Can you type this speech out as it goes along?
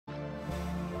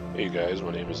Hey guys,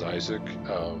 my name is Isaac.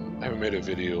 I haven't made a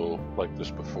video like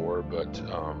this before, but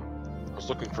I was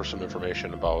looking for some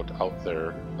information about out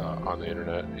there on the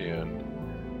internet and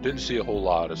didn't see a whole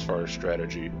lot as far as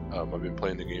strategy. I've been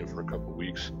playing the game for a couple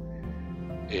weeks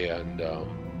and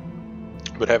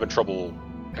but having trouble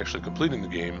actually completing the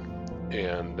game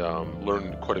and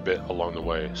learned quite a bit along the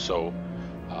way. So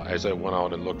as I went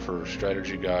out and looked for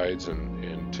strategy guides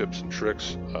and tips and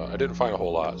tricks, I didn't find a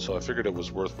whole lot. So I figured it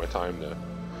was worth my time to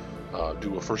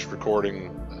do a first recording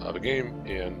of a game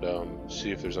and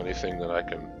see if there's anything that I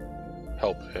can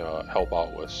help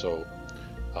out with. So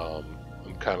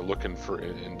I'm kind of looking for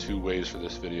in two ways for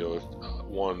this video.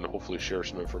 One, hopefully share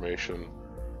some information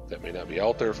that may not be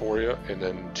out there for you, and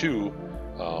then two,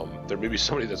 there may be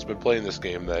somebody that's been playing this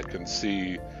game that can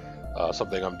see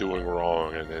something I'm doing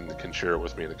wrong and can share it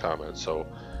with me in the comments. So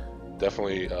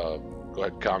definitely go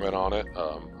ahead and comment on it.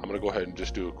 I'm going to go ahead and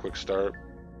just do a quick start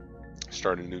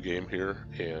a new game here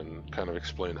and kind of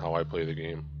explain how I play the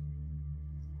game.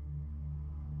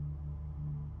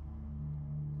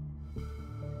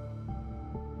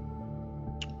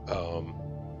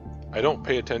 I don't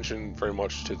pay attention very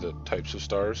much to the types of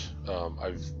stars.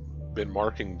 I've been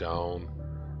marking down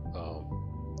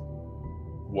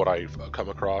what I've come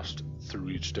across through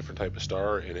each different type of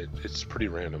star, and it's pretty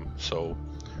random. So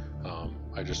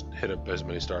I just hit up as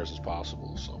many stars as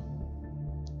possible. So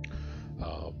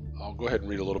I'll go ahead and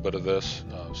read a little bit of this.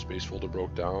 Space Folder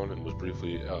broke down and was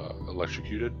briefly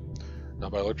electrocuted,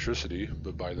 not by electricity,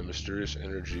 but by the mysterious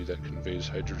energy that conveys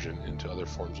hydrogen into other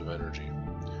forms of energy.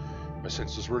 My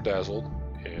senses were dazzled,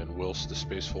 and whilst the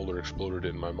Space Folder exploded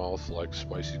in my mouth like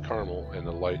spicy caramel, and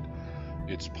the light,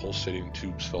 its pulsating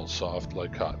tubes felt soft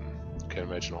like cotton. Can't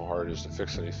imagine how hard it is to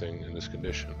fix anything in this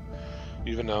condition.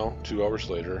 Even now, 2 hours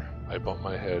later, I bumped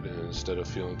my head, and instead of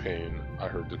feeling pain, I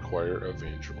heard the choir of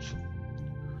angels.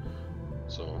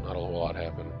 So not a whole lot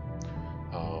happened.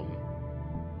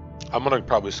 I'm gonna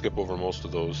probably skip over most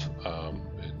of those. I'm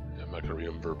not gonna read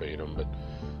them verbatim, but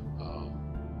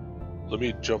let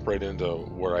me jump right into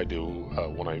where I do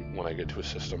when I get to a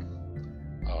system.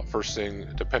 First thing,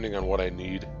 depending on what I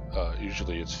need,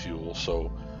 usually it's fuel.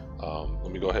 So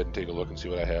let me go ahead and take a look and see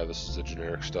what I have. This is the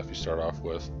generic stuff you start off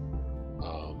with.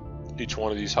 Each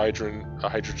one of these hydrogen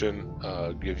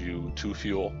give you 2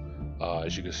 fuel.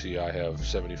 As you can see, I have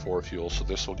 74 fuel, so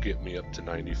this will get me up to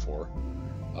 94.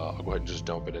 I'll go ahead and just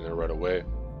dump it in there right away.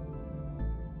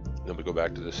 Then we go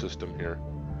back to the system here.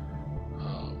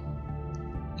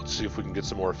 Let's see if we can get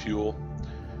some more fuel.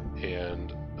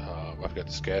 And I've got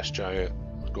this gas giant.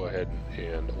 Let's go ahead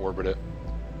and orbit it.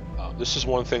 This is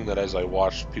one thing that as I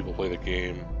watched people play the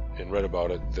game and read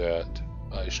about it that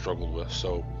I struggled with.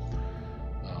 So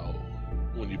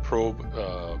when you probe,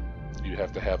 you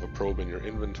have to have a probe in your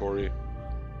inventory,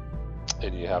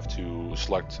 and you have to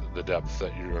select the depth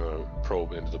that you're going to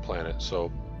probe into the planet.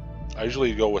 So I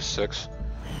usually go with 6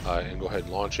 and go ahead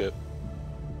and launch it.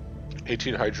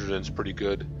 18 hydrogen is pretty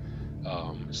good.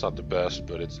 It's not the best,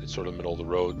 but it's sort of middle of the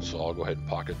road, so I'll go ahead and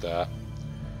pocket that.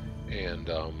 And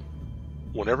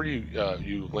whenever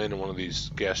you land in one of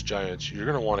these gas giants, you're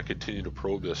going to want to continue to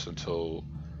probe this until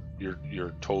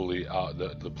you're totally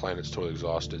the planet's totally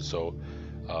exhausted. So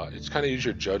it's kind of use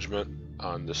your judgment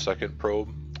on the second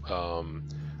probe.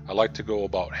 I like to go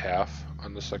about half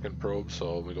on the second probe,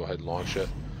 so let me go ahead and launch it.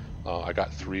 I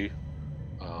got 3.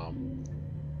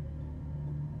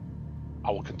 I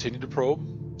will continue to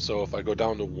probe. So if I go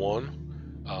down to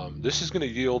 1, this is going to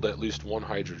yield at least 1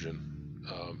 hydrogen.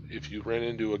 If you ran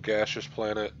into a gaseous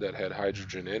planet that had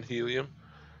hydrogen and helium,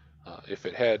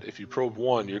 if you probe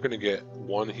 1, you're going to get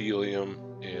 1 helium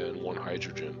and 1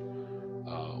 hydrogen.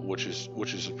 Which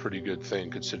is a pretty good thing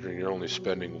considering you're only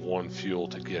spending 1 fuel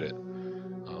to get it.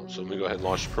 So let me go ahead and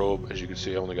launch the probe. As you can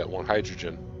see, I only got 1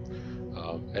 hydrogen.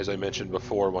 As I mentioned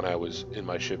before, when I was in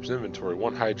my ship's inventory,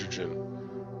 1 hydrogen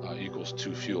equals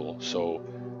 2 fuel. So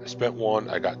I spent 1,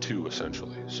 I got 2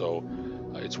 essentially. So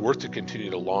it's worth to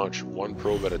continue to launch 1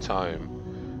 probe at a time,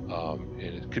 and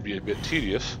it could be a bit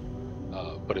tedious,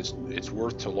 but it's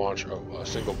worth to launch a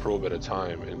single probe at a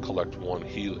time and collect 1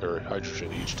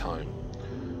 hydrogen each time.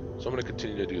 So I'm going to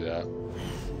continue to do that.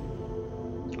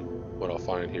 What I'll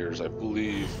find here is I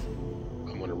believe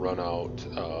I'm going to run out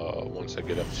once I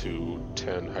get up to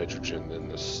 10 hydrogen in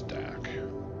the stack.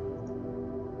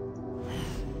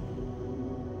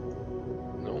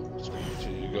 No, it's going to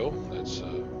continue to go.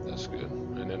 That's good.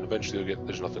 And then eventually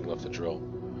there's nothing left to drill.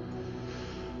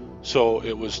 So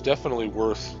it was definitely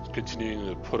worth continuing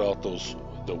to put out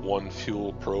the 1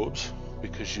 fuel probes,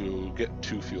 because you get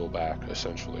 2 fuel back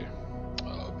essentially.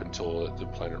 Until the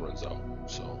planet runs out.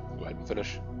 So go ahead and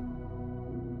finish.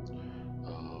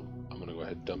 I'm going to go ahead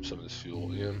ahead and dump some of this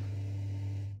fuel in.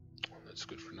 That's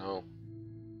good for now.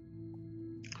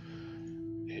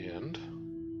 And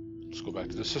let's go back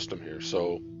to the system here.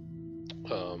 So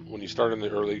when you start in the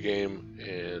early game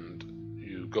and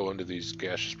you go into these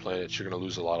gaseous planets, you're going to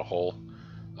lose a lot of hull.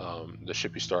 The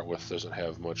ship you start with doesn't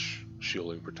have much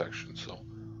shielding protection, so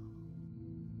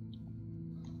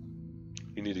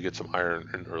you need to get some iron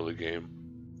in early game.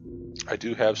 I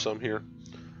do have some here.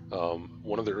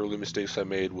 One of the early mistakes I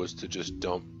made was to just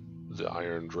dump the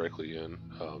iron directly in.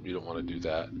 You don't want to do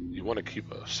that. You want to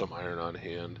keep some iron on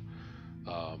hand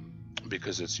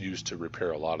because it's used to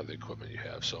repair a lot of the equipment you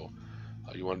have. So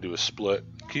you want to do a split,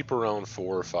 keep around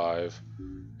 4 or 5,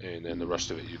 and then the rest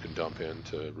of it you can dump in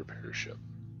to repair your ship.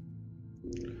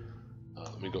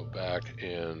 Let me go back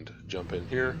and jump in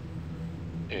here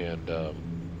and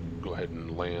go ahead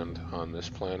and land on this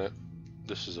planet.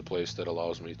 This is a place that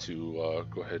allows me to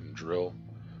go ahead and drill.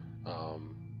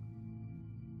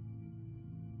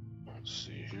 Let's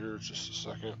see here, just a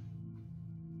second.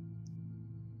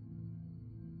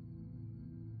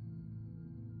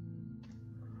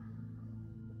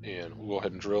 And we'll go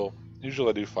ahead and drill. Usually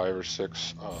I do 5 or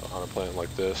 6 on a planet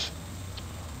like this.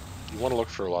 You want to look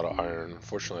for a lot of iron.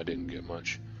 Unfortunately, I didn't get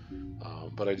much,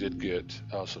 but I did get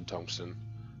some tungsten,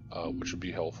 which would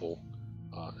be helpful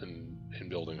in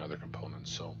building other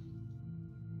components. So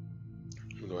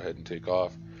I'm gonna go ahead and take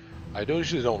off. I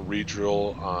usually don't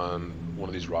re-drill on one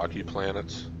of these rocky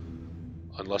planets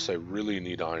unless I really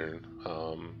need iron.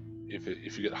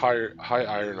 If you get high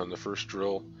iron on the first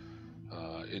drill,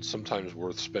 it's sometimes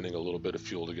worth spending a little bit of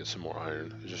fuel to get some more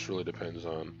iron. It just really depends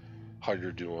on how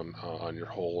you're doing on your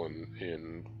hull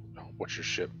and what your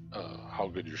ship, how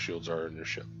good your shields are in your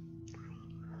ship.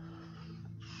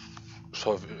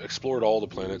 So I've explored all the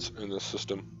planets in this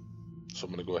system, so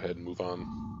I'm going to go ahead and move on.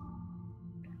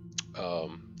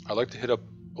 I like to hit up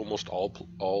almost all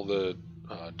the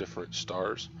different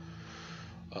stars.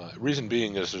 Reason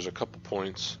being is there's a couple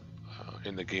points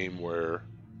in the game where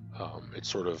it's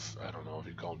sort of, I don't know if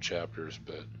you call them chapters,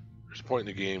 but there's a point in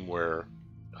the game where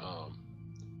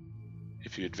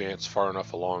if you advance far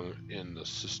enough along in the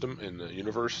system, in the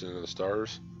universe, and in the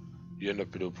stars, you end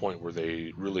up at a point where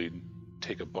they really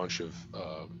take a bunch of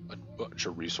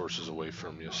resources away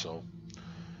from you. So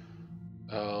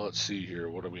let's see here,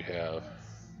 what do we have?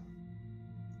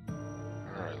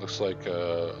 All right, looks like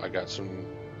I got some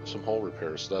hull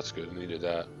repairs, so that's good. I needed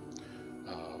that.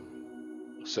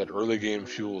 Said early game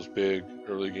fuel is big,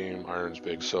 early game iron's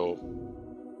big, so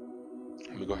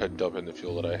let me go ahead and dump in the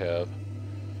fuel that I have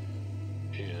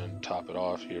and top it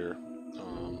off here.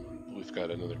 We've got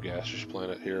another gaseous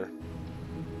planet here,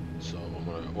 so I'm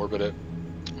going to orbit it.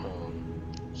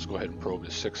 Let's go ahead and probe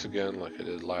to 6 again, like I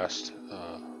did last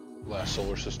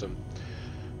solar system.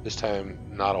 This time,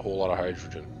 not a whole lot of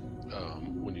hydrogen.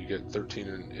 When you get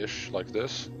 13-ish like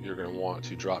this, you're going to want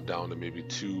to drop down to maybe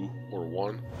 2 or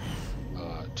 1.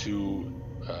 2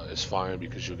 is fine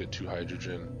because you'll get 2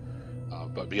 hydrogen.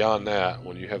 But beyond that,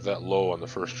 when you have that low on the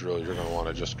first drill, you're going to want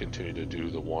to just continue to do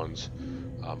the 1s.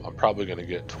 I'm probably going to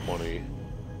get 20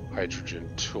 hydrogen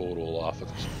total off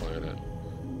of this planet.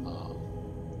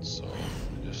 So let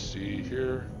me just see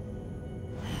here.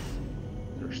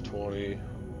 There's 20,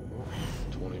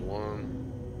 21.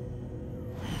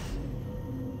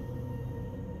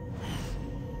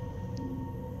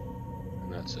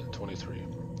 And that's it, 23.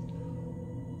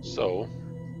 So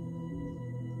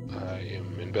I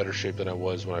am in better shape than I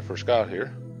was when I first got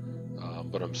here,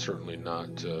 but I'm certainly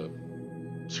not,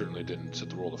 certainly didn't set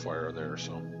the world afire in there.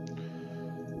 So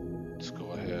let's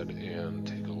go ahead and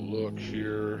take a look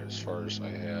here. As far as I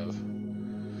have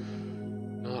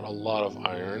not a lot of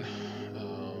iron,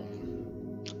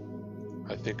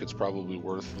 I think it's probably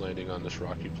worth landing on this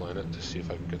rocky planet to see if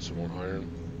I can get some more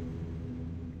iron.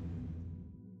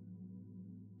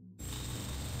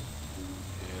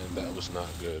 And that was not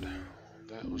good.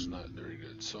 That was not very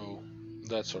good. So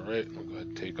that's all right. I'll go ahead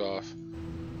and take off,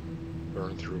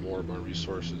 burn through more of my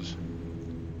resources,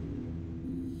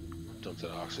 dump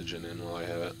that oxygen in while I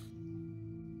have it,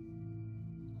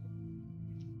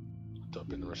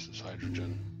 dump in the rest of this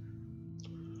hydrogen.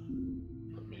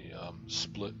 Let me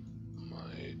split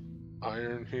my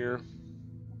iron here.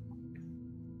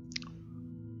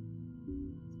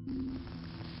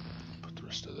 Put the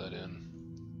rest of that in,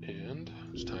 and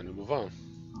it's time to move on.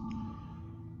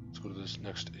 Let's go to this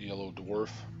next yellow dwarf.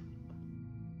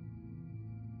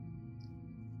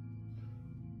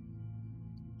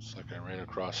 Looks like I ran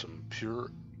across some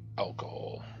pure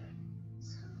alcohol.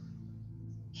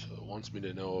 So it wants me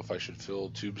to know if I should fill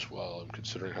tubes while I'm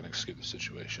considering how to escape the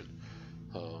situation.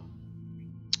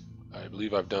 I I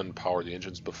believe I've done power the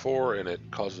engines before and it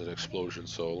causes an explosion,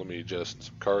 so let me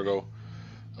just cargo.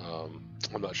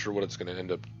 I'm not sure what it's going to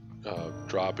end up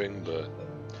dropping, but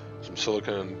some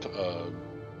silicon and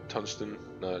tungsten,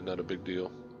 not a big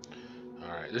deal.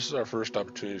 Alright, this is our first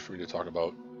opportunity for me to talk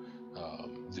about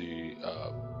the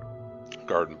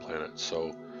garden planet.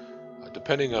 So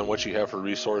depending on what you have for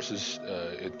resources,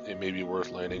 it may be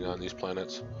worth landing on these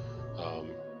planets.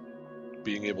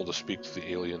 Being able to speak to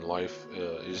the alien life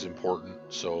is important,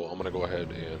 so I'm going to go ahead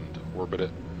and orbit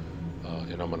it,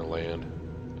 and I'm going to land.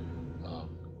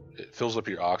 It fills up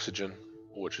your oxygen,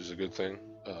 which is a good thing,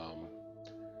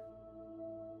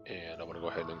 and I'm going to go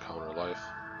ahead and encounter life.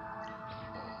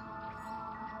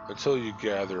 Until you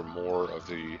gather more of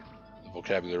the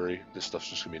vocabulary, this stuff's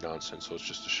just going to be nonsense, so it's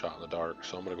just a shot in the dark.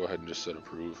 So I'm going to go ahead and just set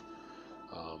approve.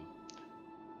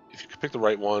 If you can pick the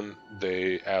right one,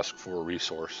 they ask for a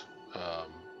resource.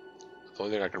 The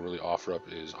only thing I can really offer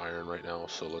up is iron right now,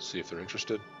 so let's see if they're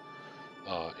interested.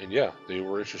 And yeah, they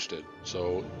were interested.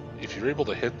 So if you're able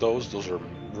to hit those are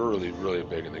really, really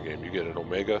big in the game. You get an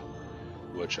omega,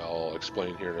 which I'll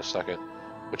explain here in a second,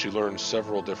 but you learn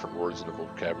several different words in the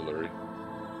vocabulary.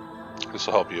 This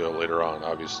will help you later on,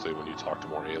 obviously, when you talk to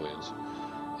more aliens.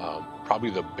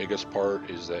 Probably the biggest part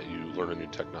is that you learn a new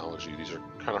technology. These are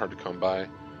kind of hard to come by,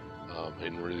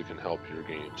 and really can help your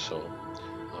game. So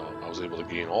I was able to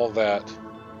gain all of that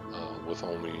with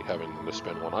only having to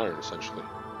spend 1 iron, essentially.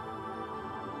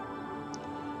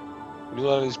 When you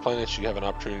land on these planets, you have an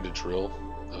opportunity to drill.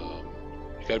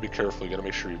 You got to be careful. You got to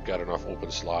make sure you've got enough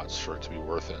open slots for it to be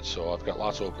worth it. So I've got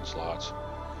lots of open slots.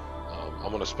 I'm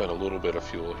going to spend a little bit of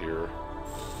fuel here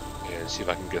and see if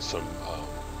I can get some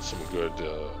good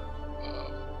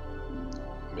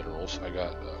minerals. I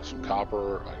got some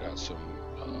copper, I got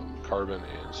some carbon,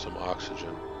 and some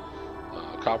oxygen.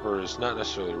 Copper is not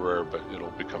necessarily rare, but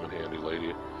it'll become in handy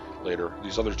later.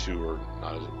 These other two are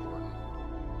not as important.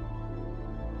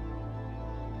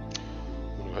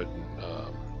 I'm going to go ahead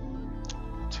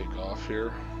and take off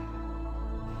here.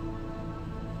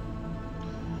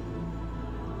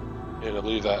 And I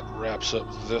believe that wraps up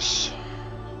this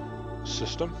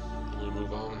system. We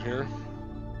move on here.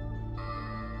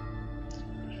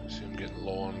 As you can see, I'm getting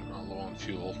low on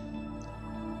fuel.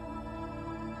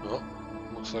 Well,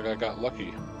 looks like I got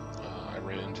lucky. I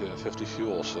ran into 50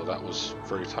 fuel, so that was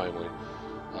very timely.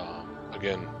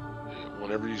 Again,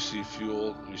 whenever you see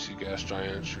fuel, you see gas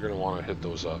giants, you're going to want to hit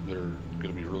those up. They're going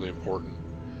to be really important.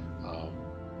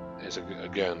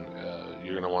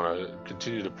 You're going to want to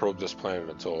continue to probe this planet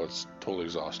until it's totally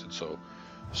exhausted. So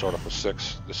start off with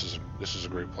 6. This is a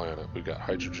great planet. We got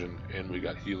hydrogen and we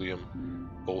got helium.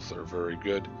 Both are very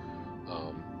good.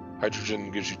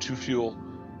 Hydrogen gives you 2 fuel.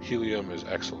 Helium is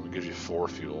excellent. It gives you 4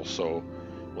 fuel. So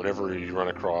whenever you run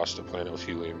across a planet with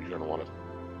helium, you're going to want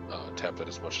to tap that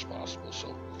as much as possible.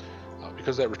 So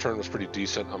because that return was pretty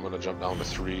decent, I'm going to jump down to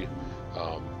 3.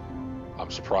 I'm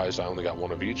surprised I only got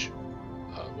 1 of each.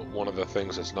 But one of the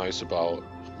things that's nice about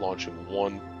launching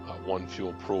one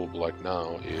fuel probe like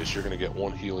now is you're going to get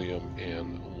 1 helium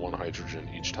and 1 hydrogen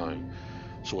each time.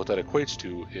 So what that equates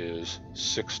to is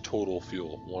 6 total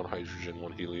fuel. 1 hydrogen,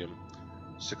 1 helium,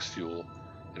 6 fuel,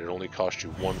 and it only costs you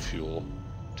 1 fuel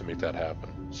to make that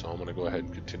happen. So I'm going to go ahead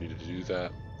and continue to do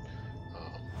that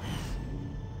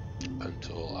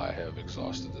until I have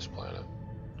exhausted this planet.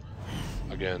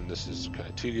 Again, this is kind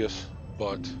of tedious,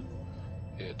 but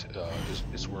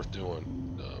it's worth doing.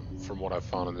 From what I've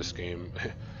found in this game,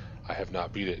 I have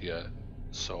not beat it yet,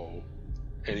 so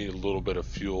any little bit of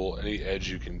fuel, any edge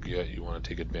you can get, you want to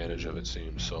take advantage of, it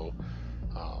seems. So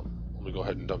let me go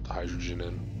ahead and dump the hydrogen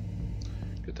in,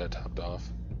 get that topped off,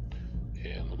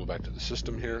 and we'll go back to the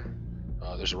system here.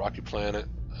 There's a rocky planet.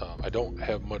 I don't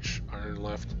have much iron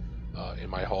left in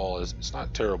my haul. It's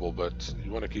not terrible, but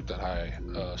you want to keep that high,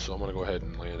 so I'm going to go ahead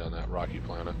and land on that rocky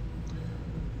planet.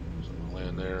 So I'm going to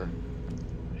land there,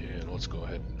 and let's go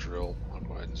ahead and drill. I'll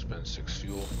go ahead and spend 6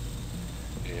 fuel,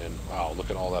 and wow, look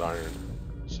at all that iron.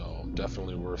 So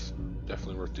definitely worth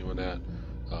doing that.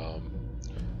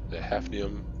 The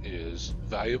hafnium is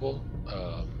valuable,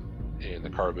 and the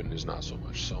carbon is not so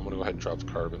much. So I'm going to go ahead and drop the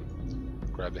carbon,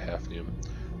 grab the hafnium.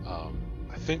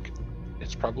 I think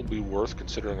it's probably worth,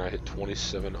 considering I hit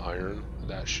 27 iron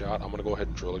that shot. I'm going to go ahead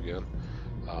and drill again.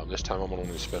 This time I'm going to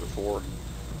only spend 4.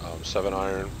 7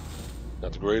 iron,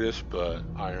 not the greatest, but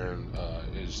iron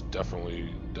is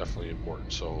definitely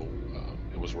important. So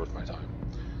it was worth my time.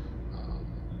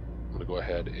 I'm going to go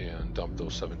ahead and dump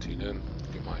those 17 in,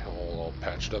 get my hull all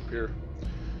patched up here,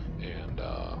 and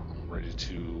I'm ready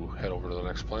to head over to the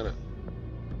next planet.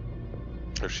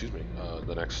 Or excuse me,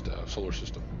 the next solar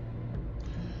system.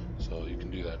 So So you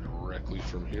can do that directly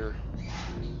from here.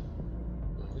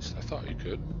 At least I thought you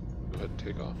could. Go ahead and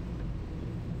take off.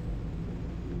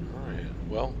 Alright,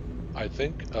 well, I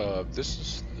think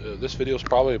this video is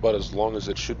probably about as long as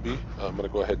it should be. I'm going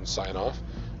to go ahead and sign off.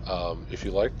 If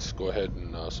you liked, go ahead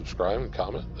and subscribe and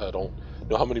comment. I don't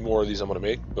know how many more of these I'm going to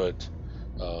make, but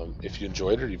if you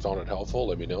enjoyed it or you found it helpful,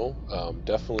 let me know.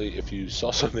 Definitely, if you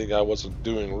saw something I wasn't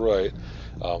doing right,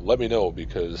 let me know,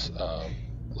 because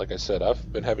like I said,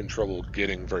 I've been having trouble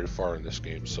getting very far in this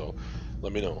game, so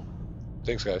let me know.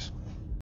 Thanks, guys.